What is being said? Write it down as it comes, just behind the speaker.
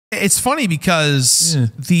It's funny because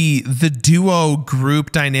the duo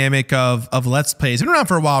group dynamic of Let's Plays been around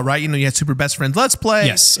for a while, right? You know, you had Super Best Friends Let's Play.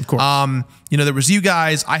 Yes, of course. You know, there was you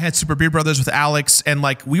guys. I had Super Beer Brothers with Alex, and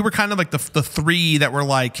like we were kind of like the three that were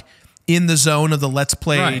like in the zone of the Let's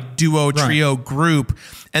Play duo trio group.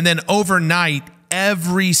 And then overnight,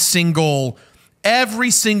 every single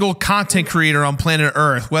content creator on planet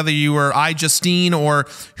Earth, whether you were Justine or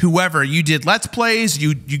whoever, you did Let's Plays,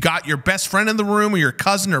 you got your best friend in the room or your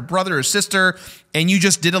cousin or brother or sister, and you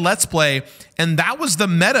just did a Let's Play. And that was the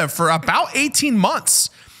meta for about 18 months.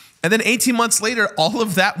 And then 18 months later, all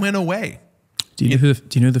of that went away. Do you know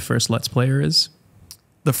who the first Let's Player is?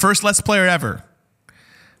 The first Let's Player ever.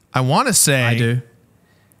 I want to say... I do.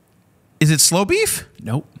 Is it Slow Beef?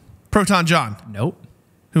 Nope. Proton John? Nope.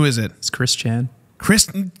 Who is it? It's Chris Chan. Chris,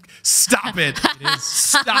 stop it.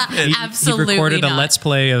 Stop it. Absolutely He recorded not. a Let's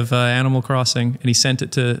Play of Animal Crossing, and he sent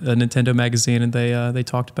it to a Nintendo magazine, and they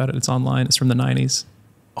talked about it. It's online. It's from the 90s.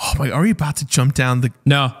 Oh my, are we about to jump down the...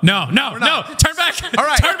 No. Turn back. All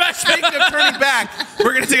right. Turn back. Speaking of turning back,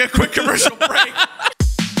 we're going to take a quick commercial break.